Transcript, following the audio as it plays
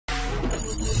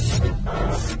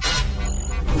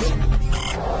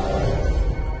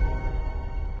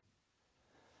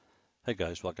Hey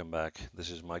guys, welcome back. This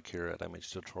is Mike here at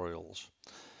MH Tutorials.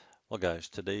 Well guys,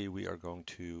 today we are going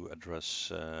to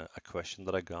address a question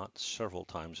that I got several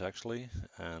times actually,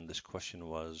 and this question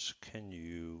was, can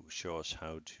you show us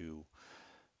how to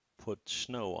put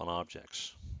snow on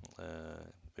objects?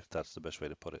 If that's the best way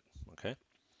to put it, okay?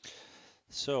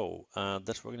 So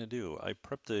that's what we're going to do. I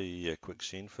prepped a quick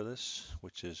scene for this,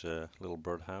 which is a little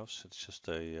birdhouse. It's just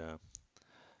an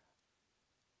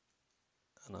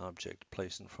object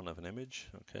placed in front of an image,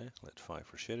 okay? Let 5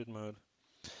 for shaded mode.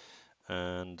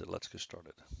 And let's get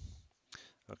started.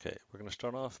 Okay, we're going to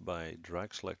start off by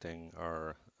drag selecting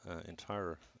our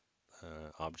entire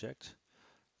object.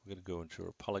 We're going to go into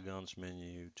our polygons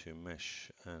menu to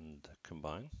mesh and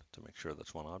combine to make sure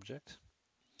that's one object.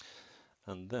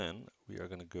 And then we are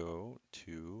going to go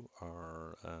to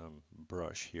our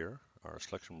brush here, our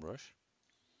selection brush.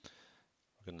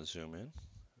 We're going to zoom in.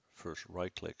 First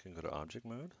right click and go to object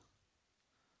mode.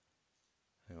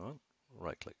 Hang on,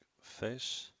 right click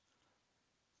face,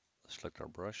 select our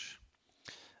brush.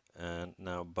 And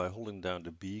now by holding down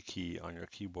the B key on your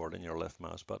keyboard and your left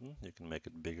mouse button, you can make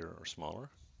it bigger or smaller.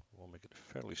 We'll make it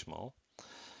fairly small.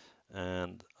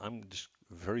 And I'm just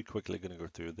very quickly going to go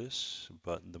through this,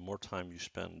 but the more time you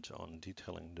spend on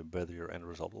detailing, the better your end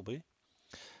result will be.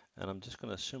 And I'm just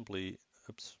going to simply,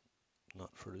 oops,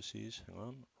 not vertices, hang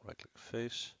on, right click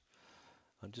face.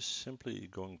 I'm just simply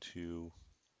going to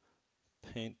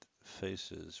paint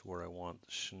faces where I want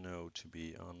snow to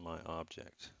be on my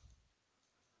object.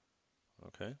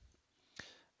 Okay.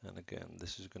 And again,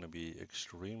 this is going to be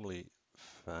extremely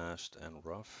fast and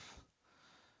rough.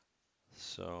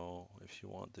 So if you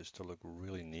want this to look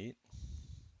really neat,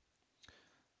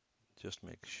 just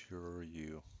make sure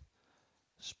you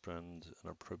spend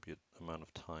an appropriate amount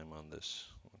of time on this,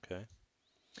 okay?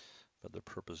 But the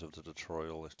purpose of the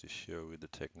tutorial is to show you the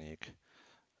technique,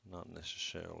 not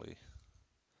necessarily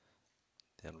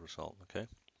the end result, okay?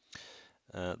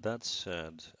 That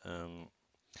said,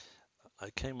 I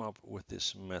came up with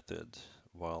this method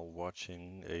while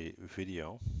watching a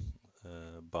video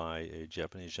by a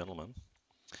Japanese gentleman.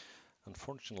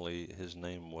 Unfortunately, his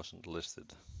name wasn't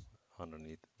listed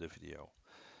underneath the video,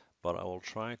 but I will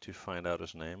try to find out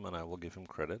his name and I will give him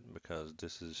credit because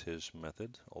this is his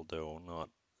method, although not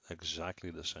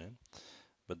exactly the same.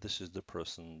 But this is the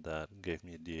person that gave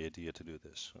me the idea to do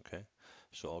this, okay?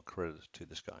 So I'll credit to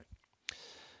this guy.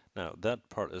 Now that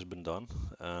part has been done,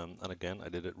 and again, I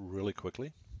did it really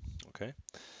quickly, okay?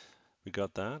 We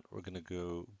got that. We're going to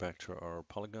go back to our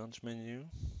polygons menu.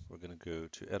 We're going to go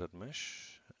to edit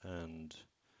mesh and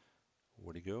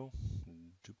where do you go?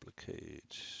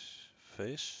 Duplicate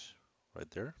face right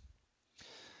there.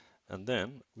 And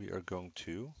then we are going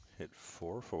to hit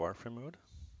 4 for wireframe mode.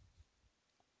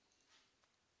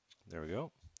 There we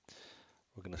go.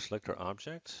 We're going to select our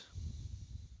object.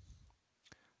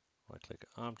 Right click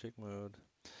object mode.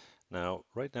 Now,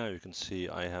 right now you can see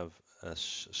I have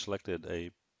selected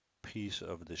a piece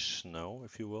of the snow,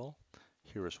 if you will,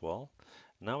 here as well.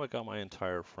 Now I got my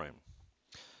entire frame.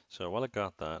 So while I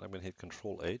got that, I'm going to hit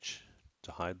Control H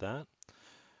to hide that,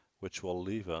 which will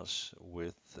leave us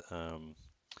with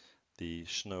the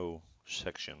snow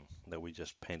section that we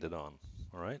just painted on.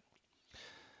 All right.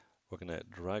 We're going to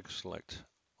drag select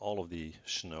all of the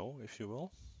snow, if you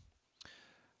will.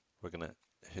 We're going to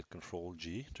hit Control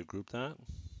G to group that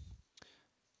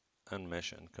and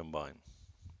mesh and combine.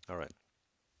 All right.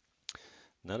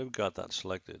 Now that we've got that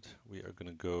selected, we are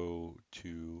going to go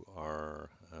to our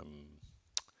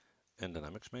end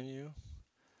dynamics menu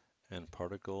and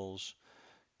particles,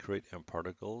 create M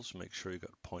particles. Make sure you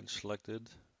got point selected.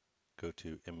 Go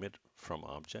to emit from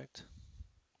object.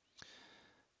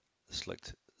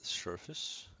 Select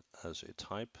surface as a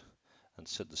type and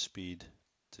set the speed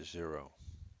to 0.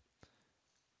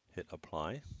 Hit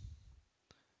apply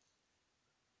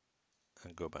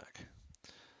and go back.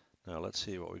 Now let's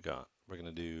see what we got. We're going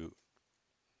to do,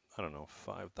 I don't know,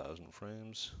 5,000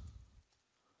 frames.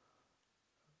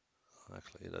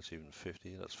 Actually, that's even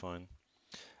 50, that's fine.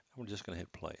 And we're just going to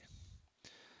hit play.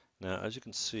 Now, as you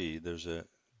can see, there's a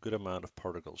good amount of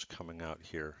particles coming out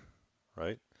here,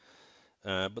 right?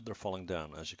 But they're falling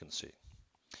down, as you can see.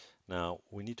 Now,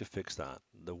 we need to fix that.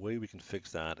 The way we can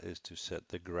fix that is to set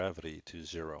the gravity to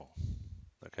 0,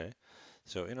 okay?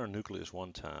 So in our nucleus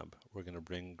 1 tab, we're going to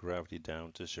bring gravity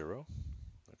down to 0,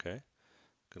 okay?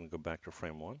 Going to go back to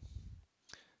frame 1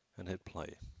 and hit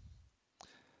play.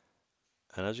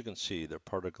 And as you can see, the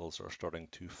particles are starting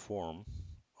to form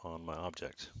on my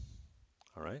object,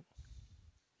 all right?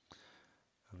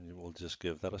 And we'll just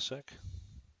give that a sec.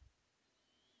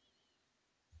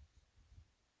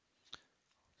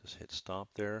 Just hit stop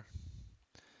there.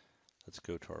 Let's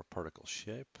go to our particle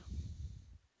shape.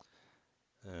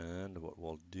 And what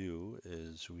we'll do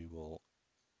is we will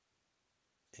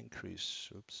increase,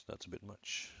 oops, that's a bit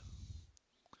much.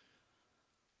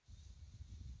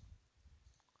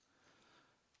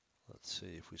 Let's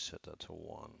see if we set that to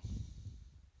 1.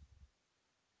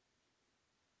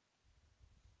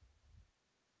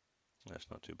 That's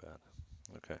not too bad.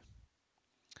 Okay.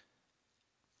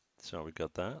 So we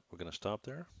got that. We're going to stop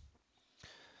there.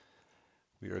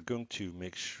 We are going to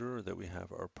make sure that we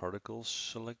have our particles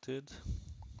selected,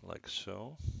 like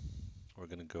so. We're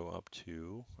going to go up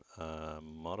to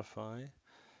Modify,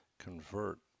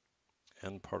 Convert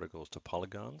End Particles to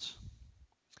Polygons,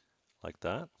 like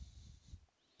that.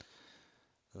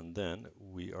 And then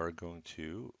we are going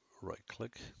to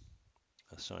right-click,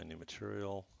 Assign New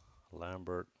Material,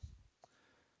 Lambert,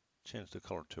 change the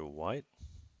color to white.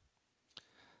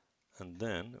 And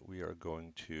then we are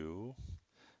going to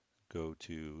go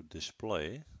to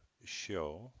Display,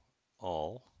 Show,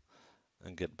 All,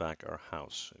 and get back our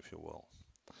house, if you will,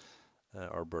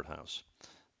 our birdhouse.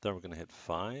 Then we're going to hit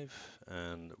 5,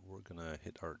 and we're going to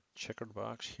hit our checkered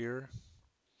box here.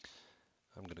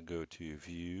 I'm going to go to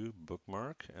View,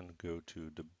 Bookmark, and go to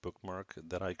the bookmark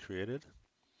that I created.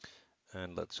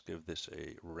 And let's give this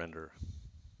a render.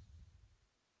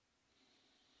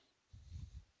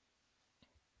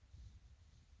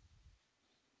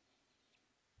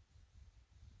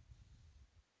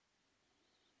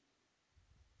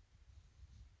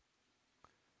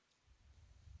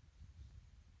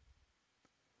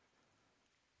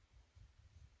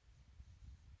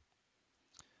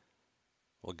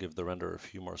 We'll give the render a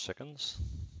few more seconds.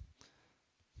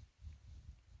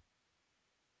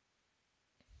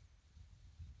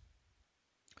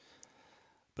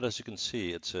 But as you can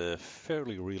see, it's a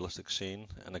fairly realistic scene.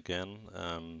 And again,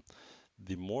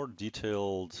 the more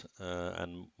detailed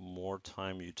and more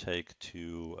time you take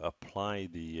to apply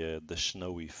the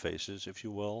snowy faces, if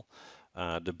you will,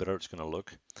 the better it's going to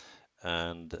look.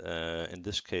 And in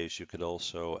this case, you could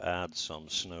also add some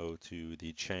snow to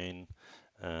the chain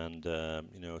and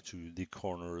to the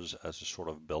corners as a sort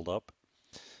of build-up.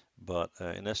 But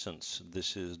in essence,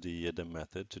 this is the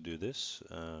method to do this.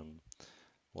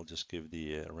 We'll just give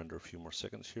the render a few more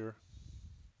seconds here.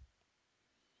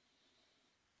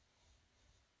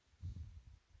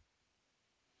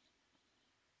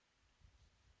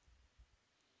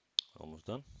 Almost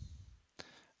done.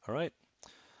 All right.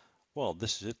 Well,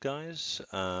 this is it, guys.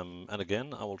 And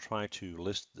again, I will try to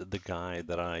list the guide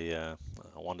that I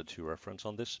wanted to reference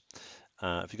on this.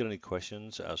 If you got any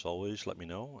questions, as always, let me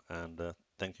know. And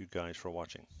thank you guys for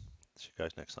watching. See you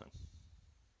guys next time.